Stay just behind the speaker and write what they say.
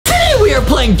we are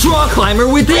playing Draw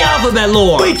Climber with the alphabet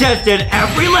lore. We tested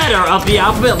every letter of the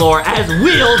alphabet lore as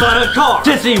wheels on a car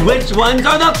to see which ones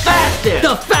are the fastest.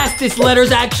 The fastest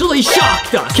letters actually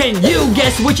shocked us. Can you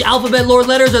guess which alphabet lore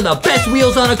letters are the best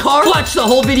wheels on a car? Watch the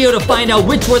whole video to find out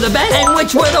which were the best and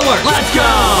which were the worst. Let's go!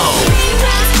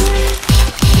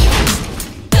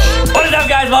 What is up,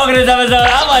 guys? Welcome to this episode.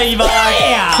 I'm LankyBox.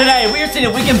 Yeah. Today, we are seeing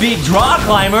if we can beat Draw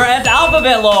Climber as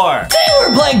alphabet lore. Today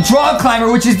we're playing Draw Climber,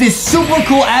 which is this super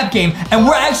cool app game, and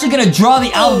we're actually gonna draw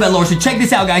the alphabet lore. So check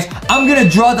this out, guys. I'm gonna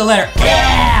draw the letter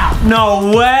F.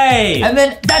 No way. And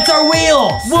then that's our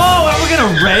wheels. Whoa, are we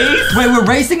gonna race? Wait, we're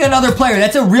racing another player.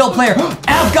 That's a real player.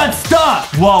 F got stuck.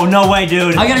 Whoa, no way,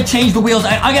 dude. I gotta change the wheels.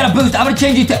 I gotta boost. I'm gonna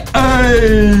change it to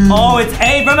A. Oh, it's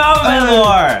A from alphabet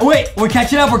lore. Wait, we're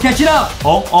catching up. We're catching up.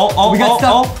 Oh, We got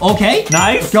stuck. Okay.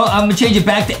 Nice. Let's go. I'm gonna change it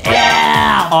back to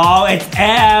F. Oh, it's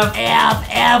F.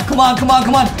 F. Come on.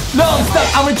 No, I'm stuck.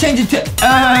 I'm gonna change it to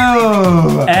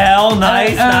O. L.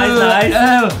 Nice.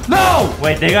 No.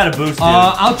 Wait, they got a boost, dude.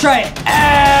 I'll try M.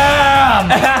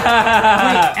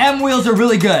 Wait, M wheels are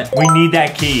really good. We need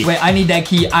that key. Wait, I need that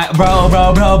key. Bro.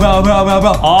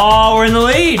 Oh, we're in the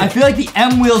lead. I feel like the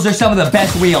M wheels are some of the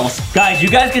best wheels. Guys, you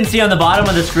guys can see on the bottom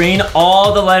of the screen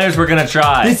all the letters we're gonna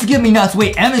try. This is getting me nuts.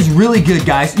 Wait, M is really good,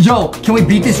 guys. Yo, can we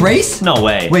beat this race? No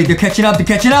way. Wait, they're catching up.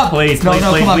 Please, Come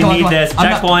on, we need this. I'm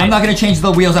Checkpoint. not gonna change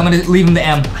the wheels. I'm gonna leave them to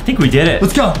M. I think we did it.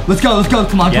 Let's go.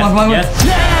 Come on. Yes.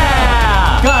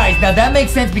 Yeah! Guys, now that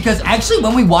makes sense because actually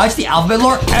when we watch the alphabet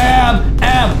lore, M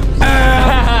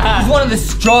is one of the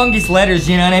strongest letters,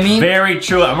 you know what I mean? Very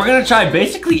true. And we're gonna try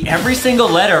basically every single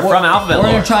letter from alphabet We're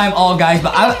lore. gonna try them all, guys,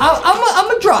 but I'm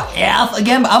gonna draw F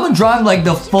again, but I'm gonna draw him like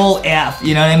the full F,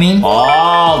 you know what I mean?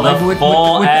 Oh, the Like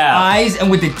full with F. the eyes and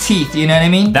with the teeth, you know what I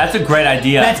mean? That's a great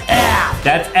idea. That's F.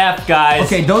 That's F, guys.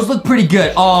 Okay, those look pretty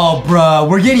good. Oh, bro,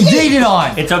 we're getting yeeted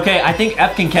on. It's okay. I think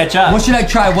F can catch up. What should I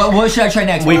try? What should I try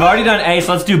next? We've already done A,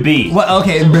 so let's do B. What?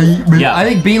 Okay, B. Yeah. I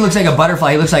think B looks like a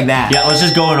butterfly. He looks like that. Yeah, let's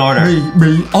just go in order.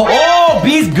 B. Oh,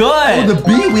 B's good. Oh, the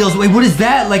B wheels. Wait, what is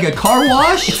that? Like a car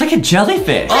wash? It's like a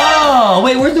jellyfish. Oh,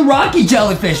 wait, where's the Rocky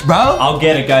jellyfish, bro? I'll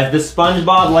get it, guys. The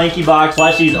SpongeBob LankyBox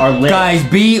plushies are lit. Guys,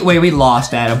 B. Wait, we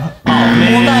lost, Adam. Oh,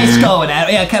 man. Well, nice going,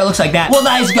 Adam. Yeah, it kind of looks like that. Well,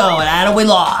 nice going, Adam. We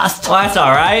lost. Well, that's all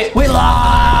right. We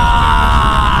lost.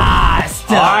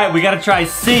 All right, we gotta try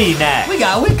C next.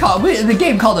 The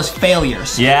game called us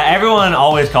failures. Yeah, everyone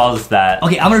always calls us that.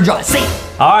 Okay, I'm gonna draw C.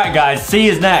 All right, guys, C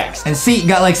is next. And C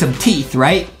got like some teeth,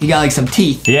 right? You got like some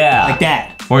teeth. Yeah. Like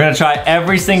that. We're gonna try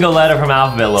every single letter from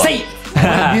alphabet lore. C.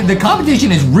 The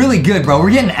competition is really good, bro.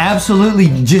 We're getting absolutely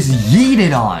just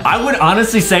yeeted on. I would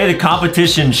honestly say the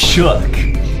competition shook.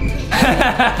 All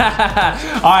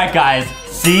right, guys.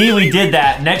 C, we did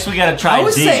that. Next, we gotta try D. I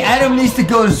would say Adam needs to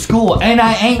go to school, and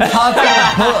I ain't talking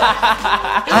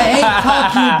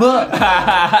book.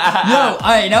 Yo, all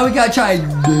right, now we gotta try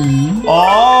D.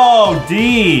 Oh,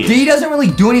 D. D doesn't really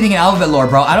do anything in alphabet lore,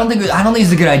 bro. I don't think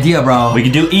it's a good idea, bro. We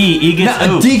can do E. E gets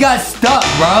oop. D got stuck,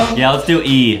 bro. Yeah, let's do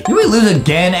E. Did we lose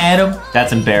again, Adam?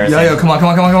 That's embarrassing. Yo, come on.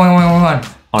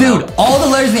 Oh, Dude, no. all the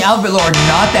letters in the alphabet lore are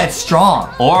not that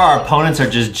strong. Or our opponents are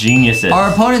just geniuses. Our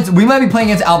opponents, we might be playing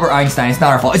against Albert Einstein. It's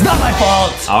not our fault. It's not my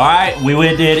fault. All right, we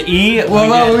did E. Wait. So I'm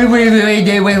gonna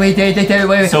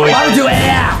do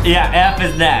F. Yeah, F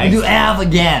is next. I'm gonna do F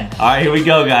again. All right, here we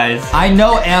go, guys. I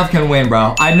know F can win,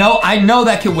 bro. I know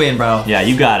that can win, bro. Yeah,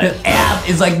 you got it. F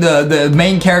is like the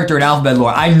main character in alphabet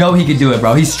lore. I know he could do it,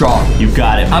 bro. He's strong. You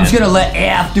got it, man. I'm just gonna let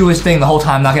F do his thing the whole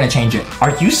time. I'm not gonna change it.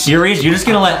 Are you serious? You're just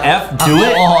gonna let F do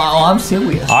it? Oh, I'm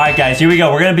serious. All right, guys, here we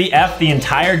go. We're gonna be F the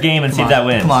entire game and see if that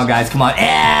wins. Come on, guys. Come on.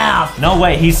 F. No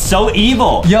way. He's so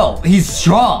evil. Yo, he's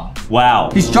strong. Wow.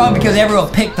 He's strong because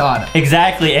everyone picked on him.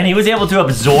 Exactly, and he was able to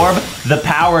absorb the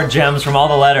power gems from all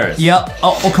the letters. Yep.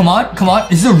 Oh, come on.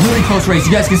 This is a really close race.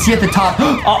 You guys can see at the top.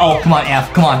 Uh-oh. Come on,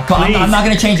 F. Come on. I'm not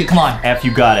gonna change it. Come on. F, you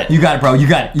got it. You got it, bro. You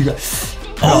got it.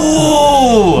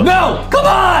 Oh! No! Come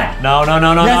on! No.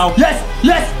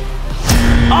 Yes!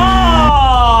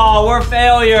 Oh, we're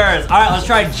failures. All right, let's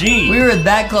try G. We were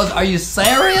that close. Are you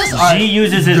serious? G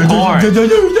uses his horn.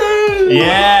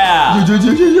 Yeah. That's the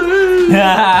G.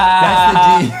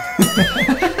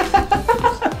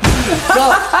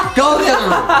 Go in the other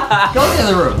room. Go in the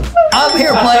other room. I'm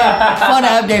here playing fun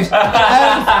app games.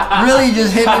 Adam really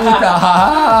just hit me with the ha.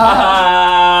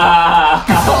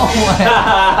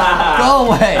 Go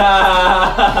away.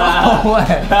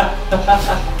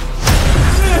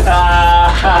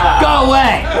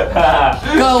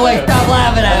 Go away. Stop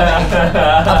laughing at me.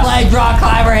 I'm playing Draw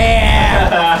Climber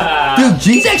here. Dude,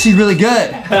 G's actually really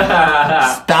good.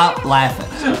 Stop laughing.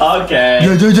 Okay.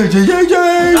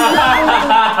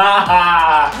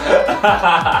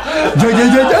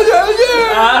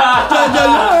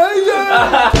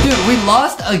 Dude, we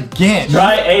lost again.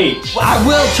 Try H. I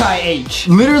will try H.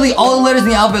 Literally all the letters in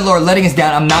the alphabet lore are letting us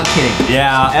down. I'm not kidding.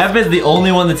 Yeah, F is the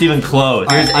only one that's even close.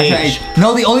 Here's I'll try H.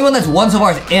 No, the only one that's one so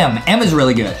far is M. M is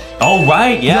really good. Oh,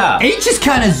 right, yeah. H is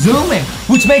kind of zooming,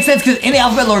 which makes sense because in the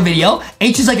alphabet lore video,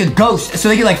 H is like a ghost, so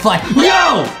they can like fly.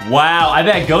 Yo! Wow, I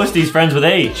bet Ghosty's friends with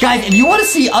H. Guys, if you want to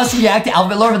see us react to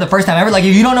alphabet lore for the first time ever, like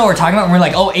if you don't know what we're talking about, and we're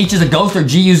like, oh, H is a ghost or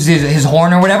G uses his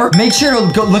horn or whatever, make sure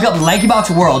to go look up LankyBox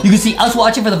World. You can see us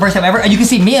watching for the first time ever, and you can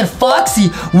see me and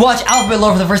Foxy watch alphabet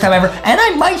lore for the first time ever, and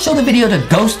I might show the video to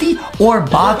Ghosty or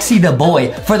Boxy the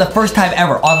boy for the first time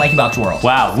ever on LankyBox World.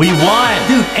 Wow, we won.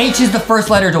 Dude, H is the first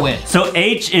letter to win. So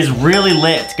H is really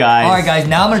lit, guys. All right, guys,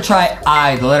 now I'm gonna try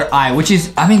I, the letter I, which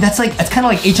is, I mean, that's kind of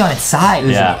like H on its side.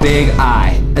 There's Yeah. a big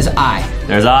I. There's I.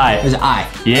 There's I. There's I.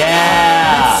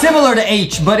 Yeah. It's similar to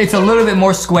H, but it's a little bit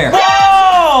more square.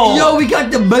 Whoa! Yo, we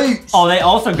got the boots. Oh, they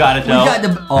also got it, though. We got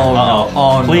the, oh no,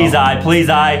 oh Please, no. I. Please,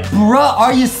 I. Bruh,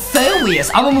 are you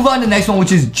serious? I'm gonna move on to the next one,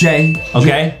 which is J.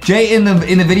 Okay. J in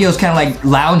the video is kind of like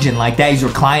lounging like that. He's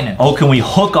reclining. Oh, can we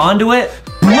hook onto it?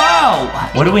 Bro!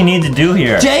 What do we need to do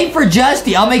here? J for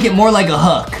Justy. I'll make it more like a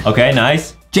hook. Okay,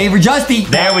 nice. J for Justy.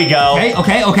 There we go. Okay.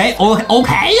 Now we're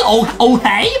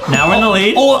in the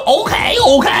lead. Okay.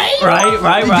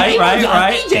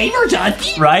 Right. J for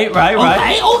Justy. Right.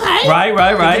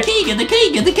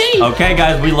 Get the key. Okay,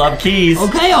 guys, we love keys.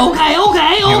 Okay.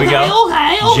 Here we go.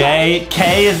 J,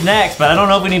 K is next, but I don't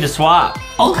know if we need to swap.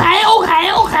 Okay.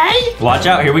 Watch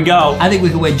out, here we go. I think we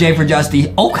can win J for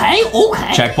Justy. Okay.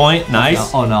 Checkpoint,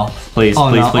 nice. Oh no. Please.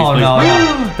 No. That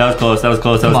was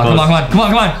close. Come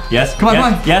on. Yes. Come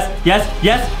on. Yes.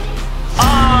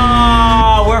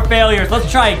 Ah, we're failures. Let's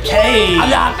try K. I'm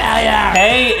not failure.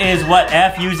 K is what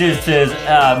F uses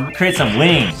to create some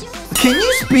wings. Can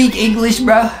you speak English,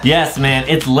 bro? Yes, man,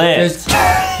 it's lit.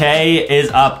 K is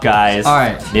up, guys. All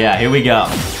right. Yeah, here we go.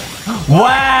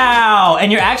 Wow,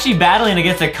 and you're actually battling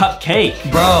against a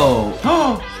cupcake. Bro.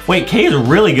 Wait, K is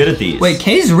really good at these. Wait,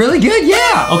 K's really good?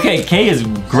 Yeah. Okay, K is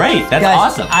great. That's Guys,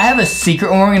 awesome. I have a secret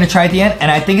one we're gonna try at the end,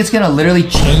 and I think it's gonna literally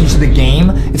change the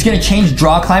game. It's gonna change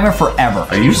Draw Climber forever.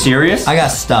 Are you serious? I got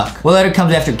stuck. What letter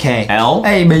comes after K? L?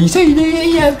 Hey, man, you say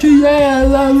after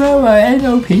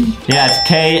N-O-P. Yeah, it's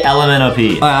K, L, M, N, O,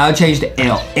 P. All right, I'll change to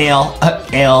L. L.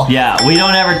 Yeah, we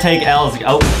don't ever take L's.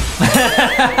 Oh.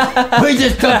 We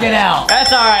just took it out.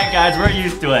 That's all right, guys. We're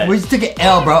used to it. We just took an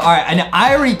L, bro. All right, and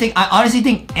I honestly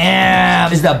think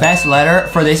M is the best letter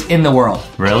for this in the world.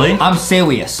 Really? I'm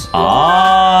serious.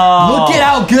 Oh. Look at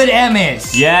how good M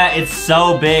is. Yeah, it's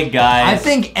so big, guys. I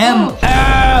think M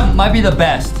might be the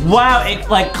best. Wow, it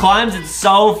like climbs it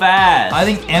so fast. I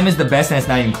think M is the best, and it's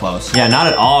not even close. Yeah, not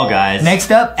at all, guys.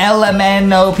 Next up,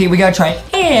 L-M-N-O-P. We gotta try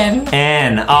N.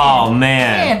 N. Oh,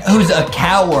 man. N, who's a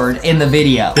coward in the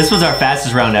video. This was our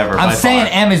fastest round ever. I'm by saying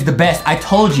far. M is the best. I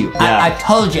told you. Yeah. I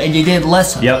told you, and you didn't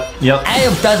listen. Yep.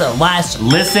 M doesn't listen.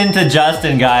 Listen to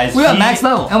Justin, guys. We got max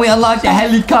level, and we unlocked the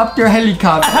helicopter.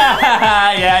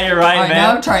 Yeah, you're right, All right, man.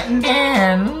 now I'm trying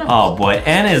N. Oh boy,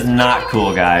 N is not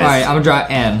cool, guys. All right, I'm gonna try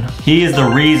N. He is the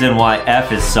reason why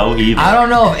F is so evil. I don't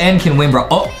know if N can win, bro.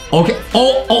 Oh, okay.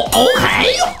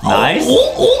 Okay. Nice.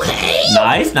 Okay.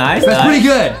 Nice. That's pretty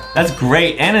good. That's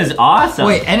great. N is awesome.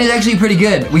 Wait, N is actually pretty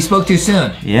good. We spoke too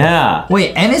soon. Yeah.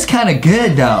 Wait, N is kind of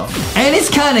good though. N is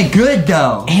kind of good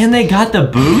though. And they got the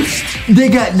boost. They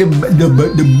got the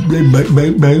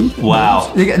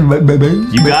Wow. They got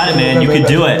You got it, man. You can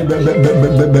do it.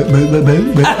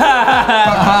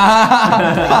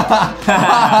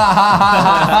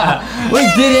 We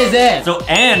did his N. So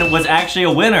N was actually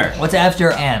a winner. What's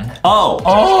after N? Oh.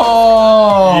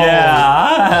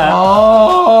 Yeah.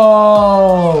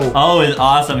 O is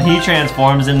awesome. He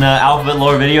transforms in the alphabet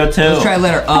lore video too. Let's try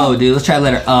letter O, dude. Let's try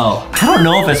letter O. I don't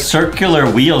know if a circular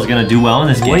wheel is gonna do well in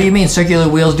this game. What do you mean circular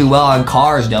wheels do well on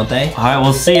cars, don't they? All right,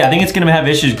 we'll see. I think it's gonna have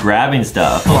issues grabbing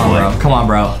stuff. Come on,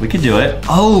 bro. We could do it.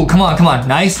 Oh, come on.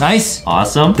 Nice.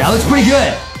 Awesome. That looks pretty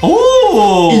good.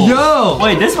 Ooh. Yo.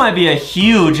 Wait, this might be a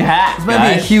huge hack, This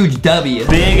might be a huge W.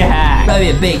 Big hack. Might be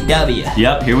a big W.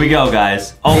 Yep, here we go,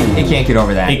 guys. Oh. It can't get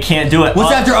over that. It can't do it.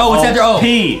 What's after O? What's after O?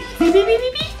 P.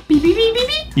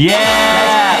 Yeah.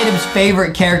 That's Adam's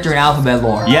favorite character in alphabet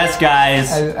lore. Yes, guys.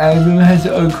 Adam has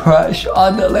a crush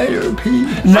on the letter P.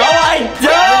 No, I don't.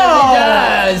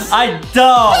 Yes, he does. I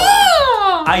don't.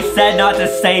 I said not to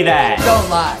say that. Don't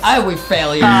lie. We're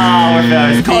failures. Oh, we're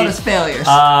failures. You called us failures.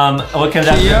 What comes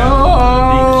after? The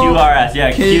QRS.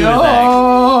 Yeah, Q is next.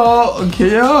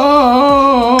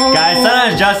 Guys,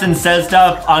 sometimes Justin says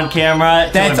stuff on camera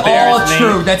to That's all embarrass me.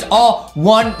 true. That's all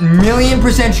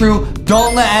 1,000,000% true.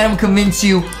 Don't let Adam convince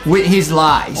you with his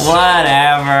lies.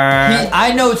 Whatever. He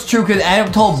I know it's true because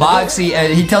Adam told Boxy,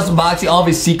 he tells Boxy all of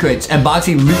his secrets, and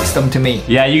Boxy leaks them to me.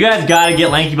 Yeah, you guys gotta get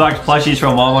LankyBox plushies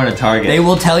from Walmart and Target. They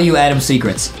will tell you Adam's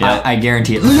secrets. Yeah. I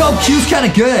guarantee it. Yo, Q's kind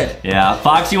of good. Yeah,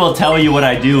 Foxy will tell you what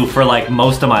I do for like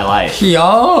most of my life. Yo.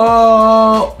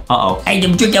 Uh-oh.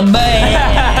 Adam took a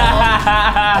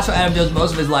That's what Adam does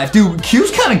most of his life. Dude, Q's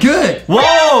kind of good.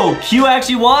 Whoa, Q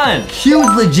actually won. Q's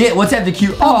legit. What's after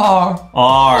Q? R.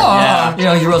 R, yeah. You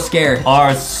know, he's real scared.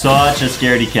 R is such a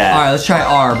scaredy cat. All right, let's try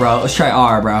R, bro. Let's try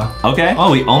R, bro. Okay.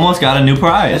 Oh, we almost got a new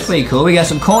prize. That's pretty cool. We got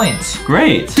some coins.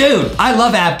 Great. Dude, I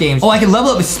love app games. Oh, I can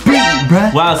level up with speed,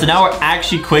 bruh. Wow, so now we're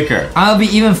actually quicker. I'll be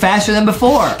even faster than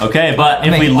before. Okay, but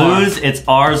if we lose, it's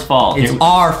R's fault. It's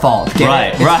our fault. Get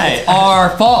right, it? right. It's our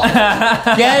fault.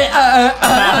 Get it?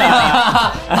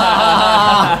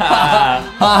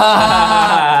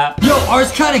 Yo,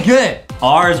 R's kind of good.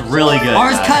 R is really good.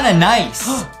 R's kind of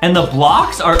nice. And the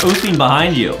blocks are oofing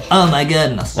behind you. Oh my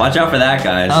goodness. Watch out for that,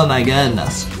 guys. Oh my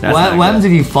goodness. That's What happens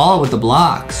if you fall with the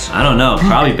blocks? I don't know.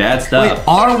 Probably bad stuff. Wait,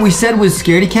 R we said was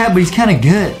scaredy cat, but he's kind of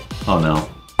good. Oh no.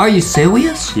 Are you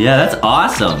serious? Yeah, that's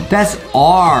awesome. That's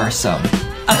awesome.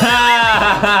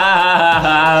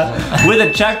 With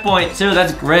a checkpoint too,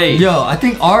 that's great. Yo, I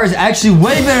think R is actually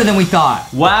way better than we thought.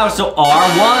 Wow, so R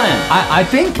won. I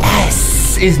think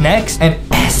S is next, and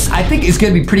S I think is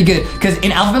gonna be pretty good because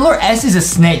in alphabet lore, S is a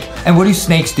snake, and what do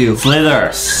snakes do?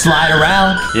 Slither. Slide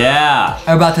around. Yeah.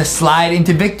 I'm about to slide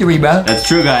into victory, bro. That's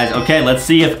true, guys. Okay, let's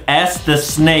see if S the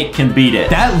snake can beat it.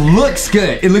 That looks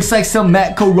good. It looks like some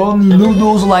macaroni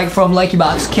noodles like from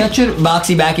LankyBox Kitchen,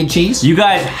 Boxy mac and cheese. You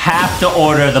guys have to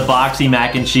order the Boxy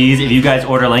mac and cheese if you guys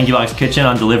order LankyBox Kitchen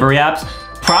on delivery apps.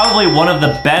 Probably one of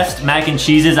the best mac and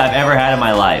cheeses I've ever had in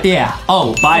my life. Yeah.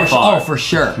 Oh, by far. Oh, for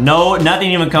sure. No,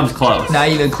 nothing even comes close. Not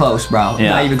even close, bro.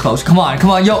 Yeah. Not even close. Come on, come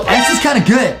on. Yo, S is kind of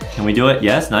good. Can we do it?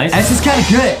 Yes, nice. S is kind of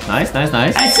good. Nice, nice,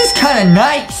 nice. S is kind of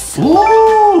nice.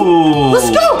 Ooh.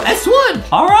 Let's go. S1.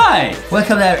 All right. What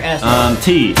comes after S?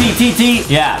 T. T.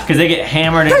 Yeah, because they get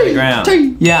hammered into the ground.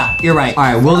 T. Yeah, you're right. All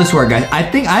right, will this work, guys? I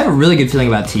think I have a really good feeling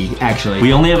about T, actually.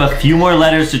 We only have a few more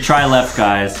letters to try left,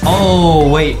 guys. Oh,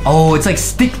 wait. Oh, it's like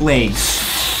stick legs.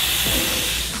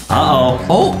 Uh-oh.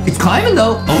 Oh, it's climbing,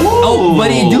 though. Ooh. Oh, but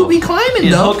he do be climbing, It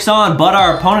though. hooks on, but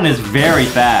our opponent is very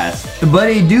fast.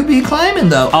 But he do be climbing,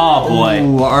 though. Oh, boy.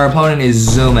 Ooh, our opponent is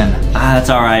zooming. Ah, that's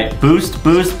all right. Boost,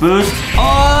 boost, boost.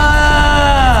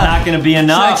 Oh! Not gonna be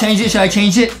enough. Should I change it? Should I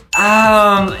change it?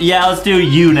 Yeah, let's do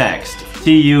U next.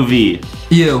 T-U-V.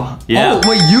 U. Yeah. Oh,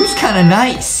 wait, U's kind of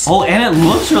nice. Oh, and it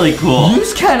looks really cool.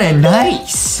 U's kind of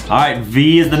nice. All right,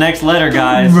 V is the next letter,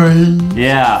 guys.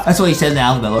 Yeah. That's what he said in the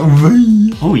alphabet.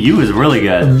 V. Oh, U is really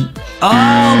good.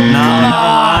 Oh, no,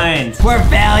 mind. We're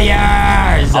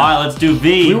failures. All right, let's do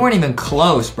V. We weren't even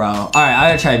close, bro. All right, I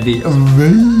gotta try V.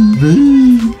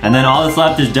 V. And then all that's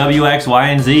left is W, X, Y,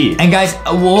 and Z. And guys,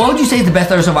 what would you say is the best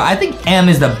letter so far? I think M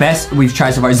is the best we've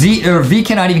tried so far. V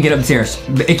cannot even get upstairs.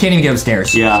 It can't even get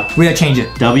upstairs. Yeah. We gotta change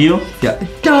it. W? Yeah.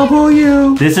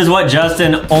 W. This is what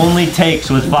Justin only takes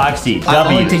with Foxy. I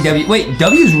only take W. Wait,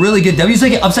 W is really good. W is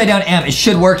like an upside down M. It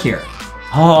should work here.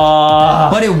 Oh.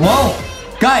 But it won't.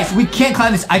 Guys, we can't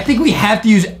climb this. I think we have to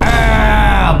use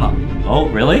M. Oh,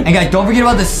 really? And guys, don't forget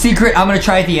about the secret I'm gonna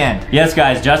try at the end. Yes,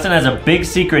 guys, Justin has a big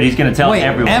secret he's gonna tell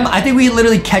everyone. M, I think we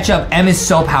literally catch up. M is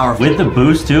so powerful. With the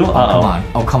boost too? Uh-oh. Come on.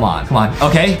 Oh, come on. Come on.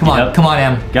 Okay, come on. Yep. Come on,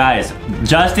 M. Guys,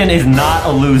 Justin is not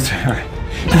a loser.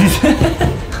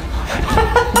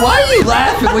 why are you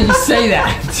laughing when you say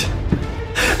that?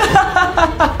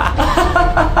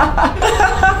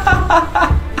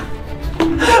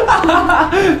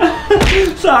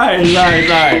 Sorry.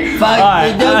 Fuck,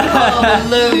 Right. don't call him a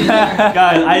loser.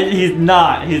 Guys, he's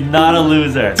not a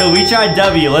loser. So we tried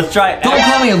W, let's try X. Don't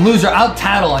call me a loser. I'll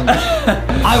tattle on you.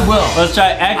 I will. Let's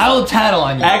try X. I will tattle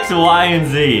on you. X, Y,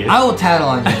 and Z. I will tattle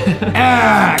on you.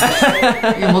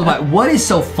 X. What is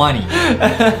so funny?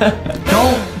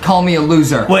 Don't call me a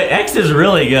loser. Wait, X is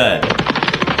really good.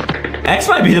 X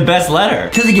might be the best letter.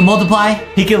 Because he can multiply?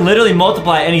 He can literally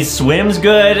multiply, and he swims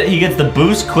good. He gets the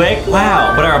boost quick.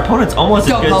 Wow, but our opponent's almost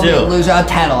as Don't good call me a too. loser. I'll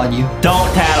tattle on you.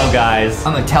 Don't tattle, guys.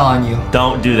 I'm gonna tell on you.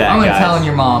 Don't do that, I'm gonna guys. tell on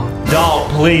your mom. Don't,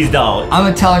 please don't. I'm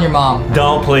gonna tell on your mom.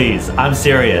 Don't, please. I'm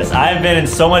serious. I've been in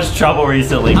so much trouble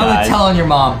recently, I'm gonna guys. tell on your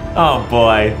mom. Oh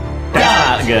boy,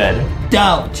 that's not good.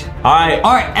 Don't. All right.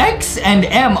 X and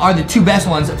M are the two best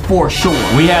ones for sure.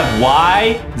 We have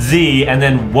Y, Z, and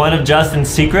then one of Justin's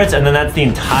secrets, and then that's the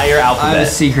entire I have a alphabet.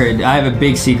 secret. I have a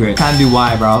big secret. Time to do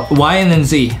Y, bro. Y and then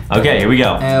Z. Okay, here we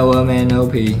go.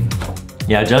 L-M-N-O-P.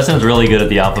 Yeah, Justin's really good at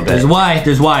the alphabet. There's Y.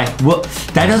 There's Y. Well,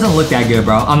 that doesn't look that good,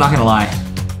 bro. I'm not gonna lie.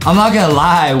 I'm not gonna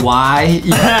lie, why?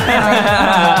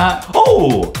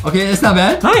 Oh! Okay, that's not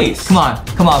bad. Nice. Come on,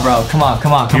 bro. Come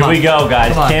on. Here we go,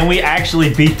 guys. Can we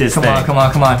actually beat this thing? Come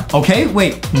on. Okay,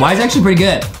 wait. Y is actually pretty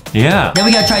good. Yeah. Then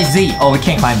we gotta try Z. Oh, we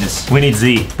can't climb this. We need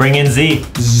Z. Bring in Z.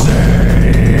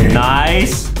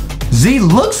 Nice. Z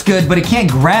looks good, but it can't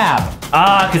grab.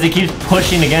 Ah, because it keeps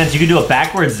pushing against. You could do a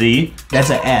backwards Z. That's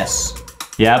an S.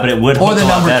 Yeah, but it would hook a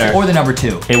lot better. Or the number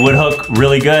 2. It would hook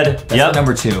really good. That's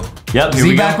number 2. Yep, here Z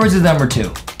we go. backwards is number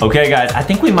 2. Okay, guys, I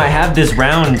think we might have this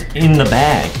round in the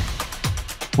bag.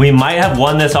 We might have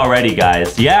won this already,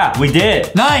 guys. Yeah, we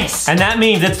did. Nice. And that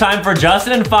means it's time for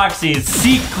Justin and Foxy's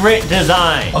secret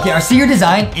design. Okay, our secret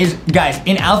design is, guys,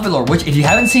 in outfit lore, which if you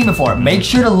haven't seen before, make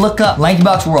sure to look up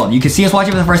LankyBox World. You can see us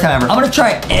watching for the first time ever. I'm gonna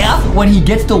try F when he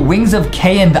gets the wings of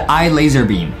K and the eye laser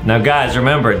beam. Now, guys,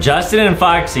 remember, Justin and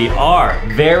Foxy are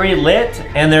very lit,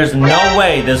 and there's no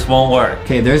way this won't work.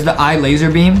 Okay, there's the eye laser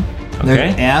beam.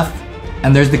 There's F,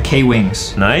 and there's the K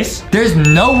wings. Nice. There's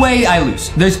no way I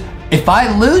lose. If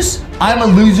I lose, I'm a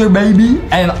loser, baby,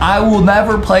 and I will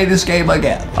never play this game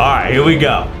again. All right, here we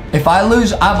go. If I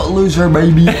lose, I'm a loser,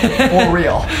 baby, for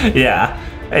real. Yeah.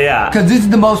 Because this is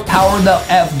the most power that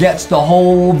F gets the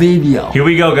whole video. Here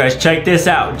we go, guys. Check this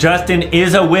out. Justin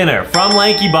is a winner from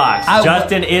LankyBox.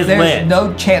 Justin is lit. There's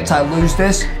no chance I lose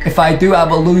this. If I do,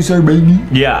 I'm a loser, baby.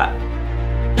 Yeah.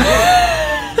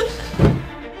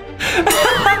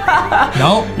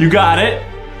 Nope. You got it.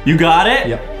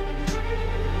 Yep.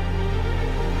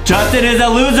 Justin is a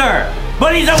loser,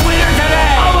 but he's a winner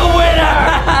today. I'm a winner.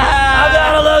 I'm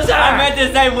not a loser. I meant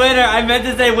to say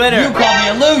winner. You call me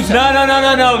a loser.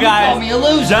 No, guys. You call me a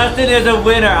loser. Justin is a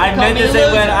winner. I meant to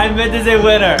say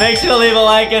winner. Make sure to leave a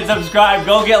like and subscribe.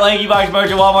 Go get LankyBox merch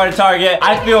at Walmart and Target.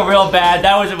 I feel real bad.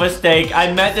 That was a mistake.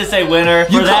 I meant to say winner.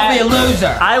 You call me a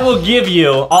loser. I will give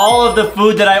you all of the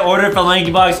food that I ordered from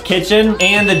LankyBox Kitchen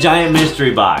and the giant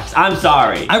mystery box. I'm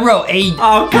sorry. I wrote 8.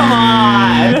 Oh, come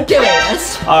on. Give me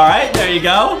this. All right, there you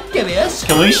go. Give me this.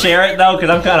 Can we share it though? Because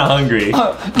I'm kind of hungry.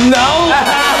 No.